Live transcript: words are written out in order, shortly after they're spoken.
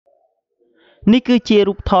នេះគឺជា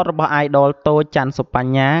រូបថតរបស់ idol តូចច័ន្ទសុប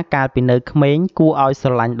ញ្ញាកាលពីនៅក្មេងគួរឲ្យស្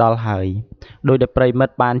រឡាញ់ដល់ហើយដោយដែលប្រិមិ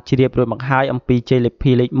ត្តបានជ្រាបរួចមកហើយអំពីជ័យលា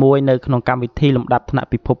ភីលេខ1នៅក្នុងកម្មវិធីលំដាប់ថ្នាក់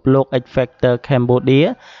ពិភពលោក X Factor Cambodia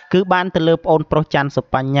គឺបានទៅលើប្អូនប្រុសច័ន្ទសុ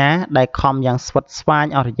បញ្ញាដែលខំយ៉ាងស្វិតស្វាញ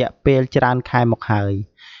អស់រយៈពេលច្រើនខែមកហើយ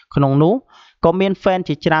ក្នុងនោះក៏មាន fan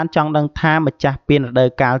ជាច្រើនចង់ដឹងថាម្ចាស់ពានរដូវ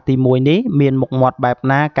កាលទី1នេះមានមុខមាត់បែប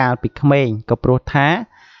ណាកាលពីក្មេងក៏ព្រោះថា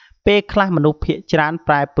ពេលខ្លះមនុស្សភាគច្រើន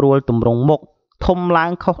ប្រែប្រួលទម្រង់មុខធំឡើ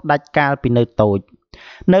ងខុសដាច់កាលពីនៅតូច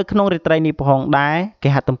នៅក្នុងរាត្រីនេះផងដែរគេ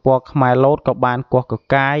ហទំព័រខ្មែរឡូតក៏បានគោះក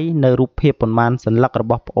កាយនៅរូបភាពប៉ុន្មានសន្លឹករ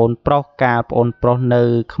បស់ប្អូនប្រុសកាលប្អូនប្រុសនៅ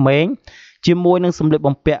ក្មេងជាមួយនឹងសម្លៀក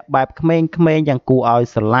បំពាក់បែបក្មេងៗយ៉ាងគួរឲ្យ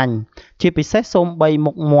ស្រឡាញ់ជាពិសេសសូម្បី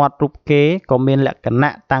មុខមាត់រូបគេក៏មានលក្ខ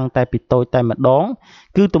ណៈតាំងតែពីតូចតែម្ដង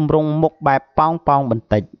គឺទម្រង់មុខបែបប៉ោងៗបន្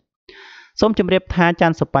តិចសូមជម្រាបថាច័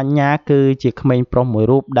ន្ទសុបញ្ញាគឺជាក្មេងប្រុសមួយ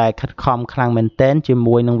រូបដែលខិតខំខ្លាំងមែនទែនជា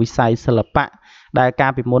មួយនឹងវិស័យសិល្បៈដែលកា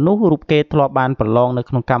លពីមុននោះរូបគេធ្លាប់បានប្រឡងនៅ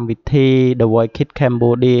ក្នុងកម្មវិធី The Voice Kids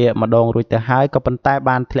Cambodia ម្ដងរួចទៅហើយក៏ប៉ុន្តែ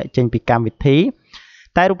បានធ្លាក់ចេញពីកម្មវិធី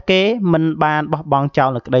តែរូបគេមិនបានបោះបង់ចោល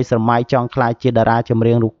នូវក្តីស្រមៃចង់ក្លាយជាតារាចម្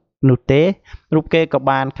រៀងនោះទេរូបគេក៏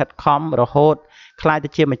បានខិតខំរហូតក្លាយទៅ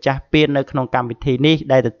ជាម្ចាស់ពាននៅក្នុងកម្មវិធីនេះ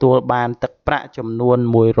ដែលទទួលបានទឹកប្រាក់ចំនួន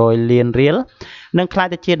100 លានរៀលនិងក្លាយ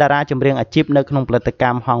ទៅជាតារាចម្រៀងអាជីពនៅក្នុងផលិតក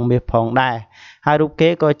ម្មហង្សមាសផងដែរហើយរូបគេ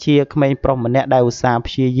ក៏ជាក្មេងប្រុសម្នាក់ដែលឧស្សាហ៍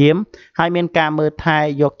ព្យាយាមហើយមានការមើលថែ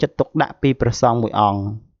យកចិត្តទុកដាក់ពីព្រះសង្ឃមួយអង្គ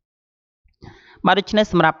បាទដូច្នេះ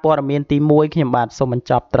សម្រាប់ព័ត៌មានទី1ខ្ញុំបាទសូមបញ្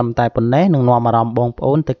ចប់ត្រឹមតែប៉ុណ្ណេះនឹងនាំអារម្មណ៍បងប្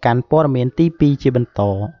អូនទៅកាន់ព័ត៌មានទី2ជាបន្ត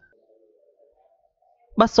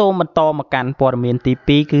បាទសូមបន្តមកកាន់ព័ត៌មានទី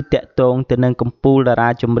2គឺតាក់ទងទៅនឹងកំពូលតារា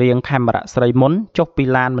ចម្រៀងខេមរៈស្រីមុនចុះពី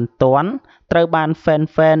ឡានមិនទាន់ត្រូវបាន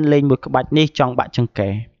fan លេងមួយក្បាច់នេះចង់បាក់ចង្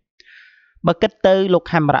កេះបើគិតទៅលោក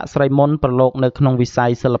ខេមរៈស្រីមុនប្រឡូកនៅក្នុងវិស័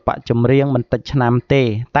យសិល្បៈចម្រៀងមិនតិចឆ្នាំទេ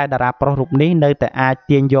តែតារាប្រុសរូបនេះនៅតែអាច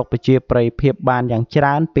ទាញយកប្រជាប្រិយភាពបានយ៉ាងច្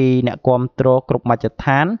រើនពីអ្នកគាំទ្រគ្រប់មជ្ឈដ្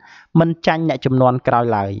ឋានមិនចាញ់អ្នកចំនួនក្រោយ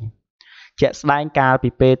ឡើយជាក់ស្ដែងកាលពី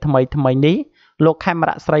ពេលថ្មីនេះលោកខេម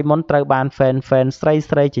រៈស្រីមុនត្រូវបាន fan ស្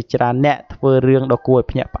រីជាច្រើនអ្នកធ្វើរឿងដ៏គួរឲ្យ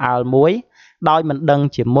ភ្ញាក់ផ្អើលមួយដោយមិនដឹង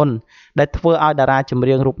ជាមុនដែលធ្វើឲ្យតារាចម្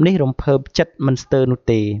រៀងរូបនេះរំភើបចិត្តមិនស្ទើរនោះ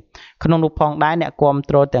ទេក្នុងនោះផងដែរអ្នកគាំ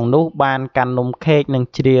ទ្រទាំងនោះបានកាន់នំខេកនិង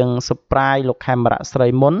ច្រៀង surprise លោកខេមរៈស្រី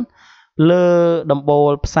មុនលើដំបូ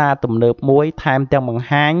លផ្សារទំនើបមួយថែមទាំងបង្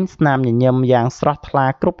ហាញស្នាមញញឹមយ៉ាងស្រស់ថ្លា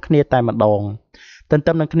គ្រប់គ្នាតែម្ដងទន្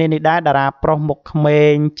ទឹមនឹងគ្នានេះដែរតារាប្រុសមុខក្មេ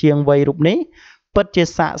ងជាងវ័យរូបនេះពិតជា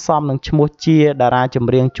ស័ក្តិសមនឹងឈ្មោះជាតារាច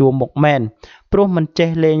ម្រៀងជួរមុខមែនព្រោះមិនចេះ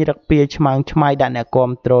លេងរឹកពីឆ្មាំងឆ្មៃដាក់អ្នកគាំ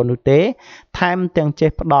ទ្រនោះទេថែមទាំងចេះ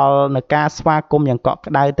ផ្ដល់នូវការស្វាគមន៍យ៉ាងកក់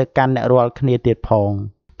ក្ដៅទៅកាន់អ្នករាល់គ្នាទៀតផង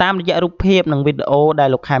តាមរយៈរូបភាពនិងវីដេអូដែល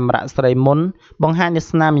លោកខេមរៈស្រីមុនបង្ហាញនូវ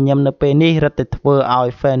ស្នាមញញឹមនៅពេលនេះរឹតតែធ្វើឲ្យ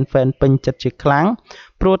fan ពេញចិត្តជាខ្លាំង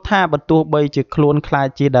ព្រោះថាបើទោះបីជាខ្លួនខ្លាច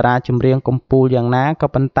ជាតារាចម្រៀងកំពូលយ៉ាងណាក៏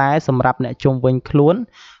ប៉ុន្តែសម្រាប់អ្នកជុំវិញខ្លួន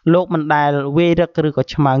លោកមិនដែលវាយរឹកឬក៏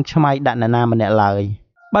ឆ្មាំងឆ្មៃដាក់នរណាម្នាក់ឡើយ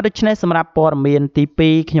បាទដូច្នេះសម្រាប់ព័ត៌មានទី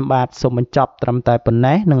2ខ្ញុំបាទសូមបញ្ចប់ត្រឹមតែប៉ុណ្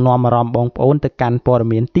ណេះនឹងនាំអារម្មណ៍បងប្អូនទៅកាន់ព័ត៌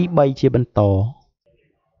មានទី3ជាបន្ត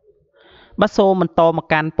បាទសូមបន្តមក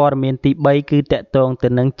កាន់ព័ត៌មានទី3គឺតាក់ទងទៅ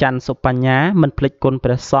នឹងច័ន្ទសុបញ្ញាមិនភ្លេចគុណព្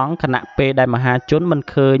រះសង្ឃខណៈពេលដែលមហាជនមិន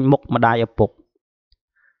ឃើញមុខម្ដាយឪពុក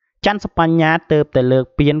ច័ន្ទសុបញ្ញាទើបតែលើក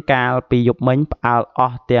ពានកាលពីយប់មិញផ្អើលអ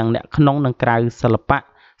ស់ទាំងអ្នកក្នុងនិងក្រៅសិល្បៈ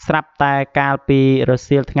ស្រាប់តែកាលពីរ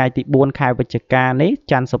សៀលថ្ងៃទី4ខែវិច្ឆិកានេះ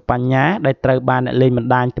ច័ន្ទសុបញ្ញាដែលត្រូវបានអ្នកលេងប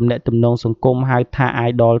ណ្ដាញទំនាក់ទំនងសង្គមហៅថា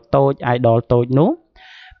idol តូចនោះ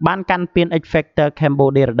បានកាន់ពាន X Factor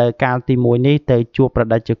Cambodia រដូវកាលទី1នេះទៅជួបព្រះ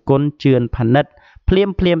តេជគុណជឿនផានិតភ្លា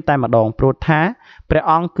មតែម្ដងព្រោះថាព្រះ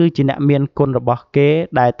អង្គគឺជាអ្នកមានគុណរបស់គេ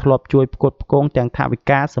ដែលធ្លាប់ជួយផ្គត់ផ្គង់ទាំងថវិ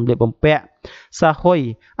កាសម្លៀកបំពាក់សាហុយ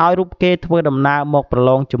ឲ្យរូបគេធ្វើដំណើរមកប្រ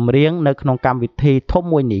ឡងចម្រៀងនៅក្នុងកម្មវិធីធំ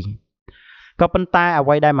មួយនេះក៏ប៉ុន្តែអ្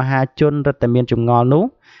វីដែលមហាជនរឹតតែមានចម្ងល់នោះ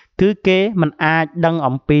គឺគេមិនអាចដឹង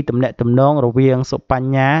អំពីទំនាក់ទំនងរវាងសុប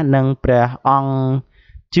ញ្ញានិងព្រះអង្គ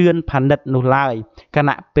ជឿនផានិតនោះឡើយខ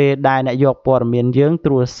ណៈពេលដែលអ្នកយកព័ត៌មានយើងទូ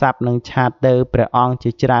រស័ព្ទនិងឆាតទៅព្រះអង្គជា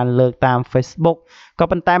ច្រើនលើកតាម Facebook ក៏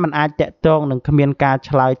ប៉ុន្តែมันអាចតាក់ទងនិងគ្មានការ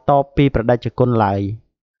ឆ្លើយតបពីព្រះតេជគុណឡើយ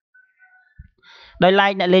ដោយឡែ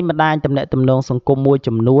កអ្នកលេងបណ្ដាញទំនាក់ទំនងសង្គមមួយ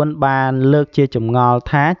ចំនួនបានលើកជាចម្ងល់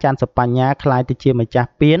ថាច័ន្ទសុបញ្ញាក្លាយទៅជាម្ចាស់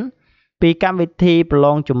ពានពីកម្មវិធីប្រឡ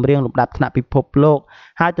ងចម្រៀងលំដាប់ថ្នាក់ពិភពលោក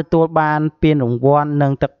ហើយទទួលបានពានរង្វាន់និ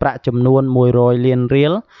ងទឹកប្រាក់ចំនួន100 លានរៀ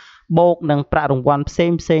លបូកនឹងប្រាក់រង្វាន់ផ្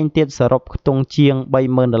សេងទៀតសរុបខ្ទង់ជាង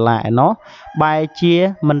$30,000ឯណោះបែរជា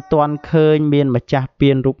មិនទាន់ឃើញមានម្ចាស់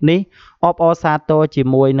ពានរូបនេះអបអរសាទរជា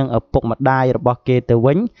មួយនឹងឪពុកម្ដាយរបស់គេទៅ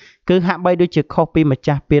វិញ គឺហាក់បីដូចជាខុសពីម្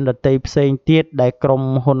ចាស់ពៀនដតីផ្សេងទៀតដែលក្រុម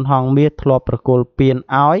ហ៊ុនហងមាសធ្លាប់ប្រគល់ពៀន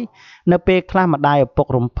ឲ្យនៅពេលខ្លះម្ដាយឪពុក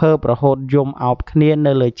រំភើបរហូតយំអោបគ្នា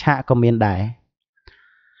នៅលើឆាកក៏មានដែរ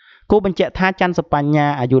គូបញ្ជាក់ថាច័ន្ទសុបញ្ញា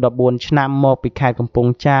អាយុ14ឆ្នាំមកពីខេត្តកំពង់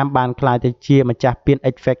ចាមបានក្លាយទៅជាម្ចាស់ពៀន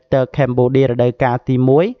X Factor Cambodia រដូវកាលទី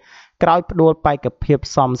1ក្រោយផ្ដួលបេក្ខភាព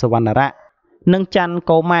សំសវណ្ណរៈនិងច័ន្ទ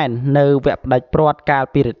កូម៉ែននៅវគ្គផ្ដាច់ព្រាត់កាល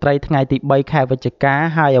ពីរាត្រីថ្ងៃទី3ខែវិច្ឆិកា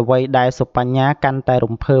ហើយអ្វីដែលសុបញ្ញាកាន់តែ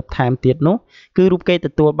រំភើបថែមទៀតនោះគឺរូបគេទ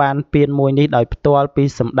ទួលបានពៀនមួយនេះដោយផ្ទាល់ពី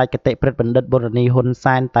សម្ដេចគតិប្រិទ្ធបណ្ឌិតបុរនីហ៊ុន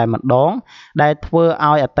សែនតែម្ដងដែលធ្វើ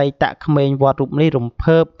ឲ្យអតីតក្មេងវត្តរូបនេះរំ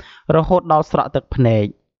ភើបរហូតដល់ស្រក់ទឹកភ្នែក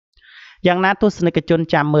យ៉ាងណាទស្សនិកជន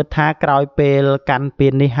ចាំមើលថាក្រោយពេលកាន់ពៀ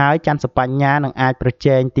ននេះហើយច័ន្ទសុបញ្ញានឹងអាចប្រ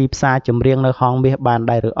ជែងទីផ្សារចម្រៀងនៅហងមាសបាន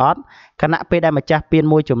ដែរឬអត់ខណៈពេលដែលម្ចាស់ពៀន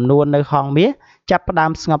មួយចំនួននៅហងមាសចាប់ផ្ដើ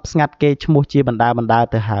មស្ងប់ស្ងាត់គេឈ្មោះជាបណ្ដា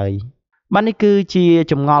ទៅហើយបាទនេះគឺជា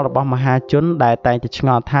ចម្ងល់របស់មហាជនដែលតែងតែឆ្ង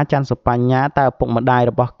ល់ថាច័ន្ទសុបញ្ញាតើឪពុកម្ដាយ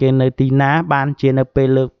របស់គេនៅទីណាបានជានៅពេល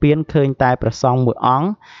លើកពៀនឃើញតែព្រះសង្ឃមួយអង្គ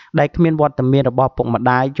ដែលគ្មានវត្តមានរបស់ឪពុកម្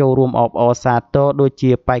ដាយចូលរួមអបអរសាទរដូច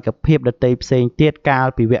ជាបេក្ខភាពដទៃផ្សេងទៀតកាល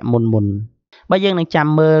ពីវគ្គមុនបើយើងនឹងចាំ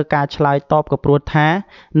មើលការឆ្លើយតបក៏ព្រោះថា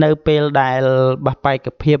នៅពេលដែលបេក្ខ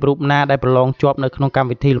ភាពរូបណាដែលប្រឡងជាប់នៅក្នុងកម្ម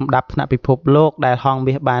វិធីលំដាប់ថ្នាក់ពិភពលោកដែលហង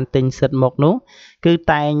មាសបានទិញសិទ្ធិមកនោះគឺ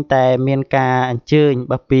តែងតែមានការអញ្ជើញ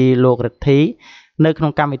ពីលោករដ្ឋីនៅក្នុ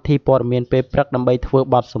ងកម្មវិធីព័ត៌មានពេលព្រឹកដើម្បីធ្វើ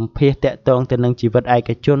បទសម្ភាសន៍តាក់ទងទៅនឹងជីវិតឯក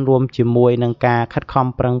ជនរួមជាមួយនឹងការខិតខំ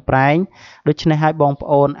ប្រឹងប្រែងដូច្នេះហើយបងប្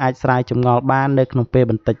អូនអាចស្រាយចម្ងល់បាននៅក្នុងពេល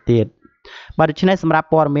បន្តិចទៀតបាទដូច្នេះសម្រាប់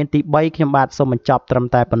ព័ត៌មានទី3ខ្ញុំបាទសូមបញ្ចប់ត្រឹម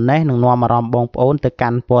តែប៉ុណ្ណេះនឹងនាំអារម្មណ៍បងប្អូនទៅកា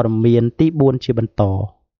ន់ព័ត៌មានទី4ជាបន្ត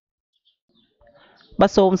បា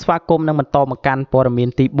ទសូមស្វាគមន៍និងបន្តមកកាន់ព័ត៌មាន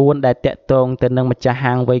ទី4ដែលតាក់ទងទៅនឹងម្ចាស់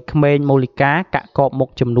ហាងវ័យក្មេងមូលិកាកាក់កបមុខ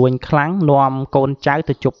ចំនួនខ្លាំងនាំកូនចៅ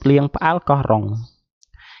ទៅជប់លៀងផ្អើលកោះរ៉ុង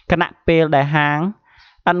គណៈពេលដែលហាង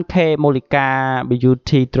NK មូលិកា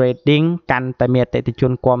Beauty Trading កាន់តែមានអតិថិជ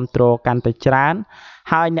នគាំទ្រកាន់តែច្រើន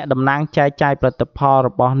ហើយអ្នកតំណាងចែកចាយផលិតផលរ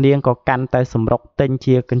បស់នាងក៏កាន់តែសម្រុកទិញ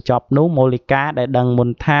ជាកញ្ចប់នោះមូលិកាដែលដឹងមុន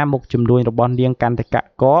ថាមុខចំនួនរបស់នាងកាន់តែកាក់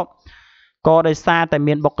កបក៏ដោយសារតែ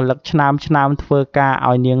មានបុគ្គលិកឆ្នើមធ្វើការ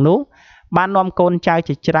ឲ្យនាងនោះបាននាំកូនចៅ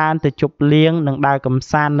ជាច្រើនទៅជប់លៀងនិងដើរកម្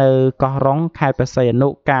សាន្តនៅកោះរ៉ុងខេត្តព្រះសីហនុ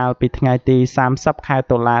កាលពីថ្ងៃទី30ខែ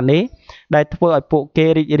តុលានេះដែលធ្វើឲ្យពួកគេ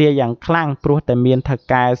រីករាយយ៉ាងខ្លាំងព្រោះតែមានថៅ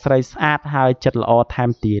កែស្រីស្អាតហើយចិត្តល្អថែម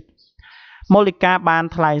ទៀតមូលិកាបាន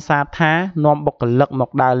ថ្លែងសារថានាំបុគ្គលិកមក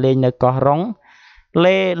ដើរលេងនៅកោះរ៉ុង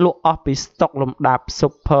លេលក់អស់ពីស្តុកលំដាប់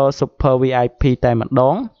Super VIP តែម្ដ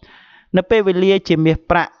ងនៅពេលវេលាជាមាស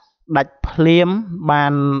ប្រាក់ដាច់ភ្លាមបា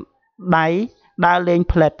នដៃដើរលេង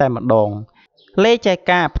ផ្លែតតែម្ដងលេចែក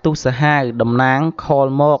ការផ្ទុះសាហាវតំណាងខល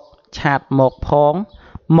មកឆាតមកផង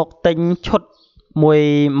មកទិញឈុត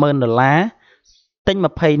$10,000ទិញ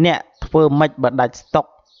20នាក់ធ្វើម៉េចបើដាច់ស្តុក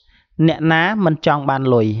អ្នកណាមិនចង់បាន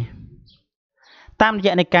លុយតាមរ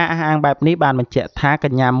យៈនៃការអះអាងបែបនេះបានបញ្ជាក់ថាក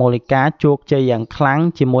ញ្ញាមូលិកាជោគជ័យយ៉ាងខ្លាំង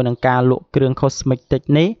ជាមួយនឹងការលក់គ្រឿង cosmetic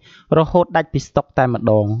នេះរហូតដាច់ពីស្តុកតែម្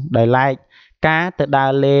ដងដោយឡែកការទៅដើ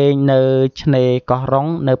រលេងនៅឆ្នេរកោះរ៉ុង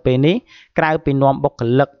នៅពេលនេះក្រៅពីនាំបុគ្គ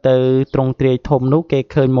លិកទៅទ្រង់ទ្រាយធំនោះគេ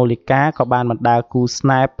ឃើញមូលិកាក៏បានបណ្ដាលគូស្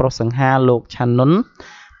នេហ៍ប្រុសសង្ហាលោកឆានុន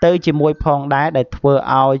ទៅជាមួយផងដែរដែលធ្វើ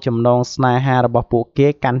ឲ្យចំណងស្នេហារបស់ពួកគេ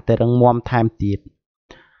កាន់តែរឹងមាំថែមទៀត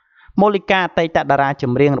មូលិកាអតីតតារាច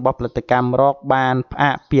ម្រៀងរបស់ផលិតកម្មរ៉កបានផ្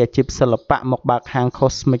អាកពីអាជីពសិល្បៈមកបើកហាង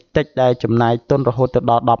cosmetic ដែលចំណាយទុនរហូត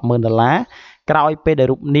ដល់$10,000ក្រោយពេលដែល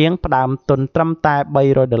រូបនាងផ្ដើមទុនត្រឹមតែ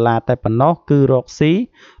$300តែប៉ុណ្ណោះគឺរកស៊ី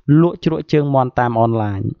លក់ជ្រក់ជើងមាន់តាមអន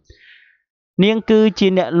ឡាញនាងគឺជា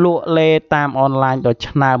អ្នកលក់លេតាមអនឡាញដ៏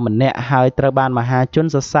ឆ្នើមម្នាក់ហើយត្រូវបានមហាជន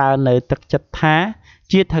សរសើរនៅទឹកចិត្តថា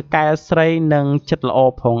ជាថៅកែស្រីនិងចិត្តល្អ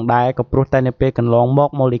ផងដែរក៏ព្រោះតែនៅពេលកន្លងមក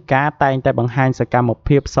មូលិកាតែងតែបង្ហាញសកម្ម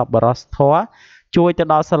ភាពសប្បុរសធម៌ជួយទៅ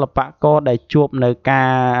ដល់សិល្បករដែលជួបនៅកា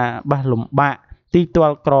របះលំបាកទីទា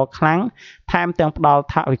ល់ក្រខ្លាំងថែមទាំងផ្ដល់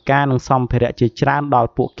ថវិកានិងសម្ភារៈជាច្រើនដល់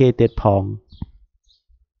ពួកគេទៀតផង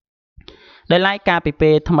ដែលឡែកការពីពេ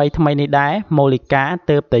លថ្មីនេះដែរមូលិកា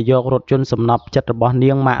ទើបតែយករថយន្តសំណប់ចិត្តរបស់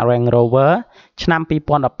នាង Mark Range Rover ឆ្នាំ2015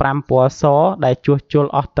ពណ៌សដែលជួសជុល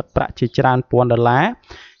អស់ទឹកប្រាក់ជាច្រើន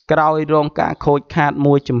$1000ក្រោយរងការខូចខាត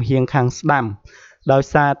មួយចំហៀងខាងស្ដាំដោយ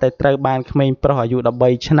សារតែត្រូវបានក្មេងប្រុសអាយុ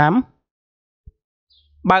13ឆ្នាំ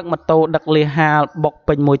បើកម៉ូតូដឹកលាហាលបុក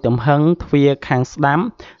ពេញមួយទំហឹងទ្វារខាងស្ដាំ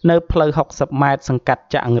នៅផ្លូវ60ម៉ែត្រសង្កាត់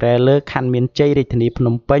ចាក់អង្រែលើខណ្ឌមានជ័យរាជធានីភ្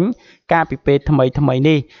នំពេញកាលពីពេលថ្មី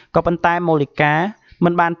នេះក៏ប៉ុន្តែមូលិកាមិ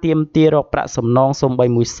នបានទាមទាររកប្រាក់សំណងសូម្បី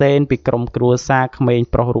មួយសេនពីក្រុមគ្រួសារក្មេង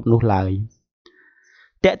ប្រុសរូបនោះឡើយ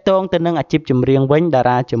តាក់ទងទៅនឹងអាជីពចម្រៀងវិញតា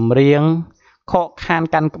រាចម្រៀង ខកខាន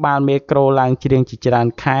កាន់ក្បាលមេក្រូឡើងជ្រៀងជាច្រើន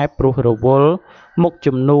ខែព្រោះរវល់មុខ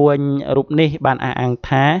ជំនួញរូបនេះបានអះអាង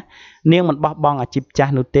ថានាងមិនបោះបង់អាជីពចា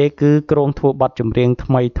ស់នោះទេគឺគ្រោងធ្វើបទចម្រៀងថ្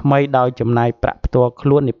មីដោយចំណាយប្រាក់ផ្ទាល់ខ្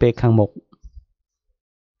លួននាពេលខាងមុខ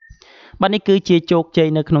បាទនេះគឺជាជោគជ័យ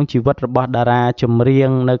នៅក្នុងជីវិតរបស់តារាចម្រៀង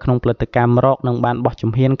នៅក្នុងផលិតកម្មរ៉ុកនិងបានបោះ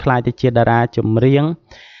ជំហានក្លាយទៅជាតារាចម្រៀង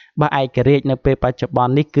បាទឯករាជ្យនៅពេលបច្ចុប្បន្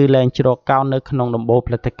ននេះគឺលែងជ្រកកោននៅក្នុងដំបូលផ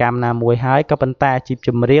លិតកម្មណាមួយហើយក៏ប៉ុន្តែអាជីពច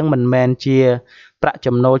ម្រៀងមិនមែនជាប្រាក់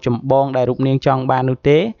ចំណូលចម្បងដែលរូបនាងចង់បាននោះ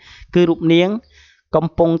ទេគឺរូបនាងកំ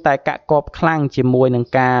ពុងតែកាក់កបខ្លាំងជាមួយនឹង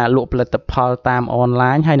ការលក់ផលិតផលតាមអន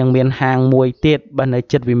ឡាញហើយនឹងមានហាងមួយទៀតបើនៅ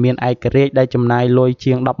ចិត្តវាមានឯករាជ្យដែលចំណាយលុយ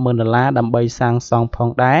ជាង$10,000ដើម្បីសាងសង់ផង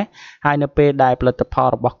ដែរហើយនៅពេលដែលផលិតផល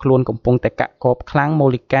របស់ខ្លួនកំពុងតែកាក់កបខ្លាំងមូ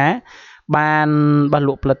លិកាបានល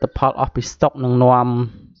ក់ផលិតផលអស់ពីស្តុកនឹងនាំ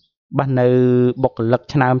បាទនៅបុគ្គលិក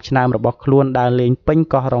ឆ្នើមរបស់ខ្លួនដើរលេងពេញ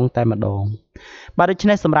កោះរ៉ុងតែម្ដងបាទដូច្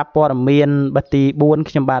នេះសម្រាប់ព័ត៌មានបាទទី4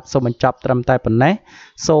ខ្ញុំបាទសូមបញ្ចប់ត្រឹមតែប៉ុណ្ណេះ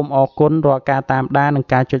សូមអរគុណរាល់ការតាមដាននិង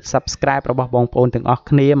ការចុច Subscribe របស់បងប្អូនទាំងអស់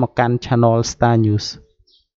គ្នាមកកាន់ Channel Star News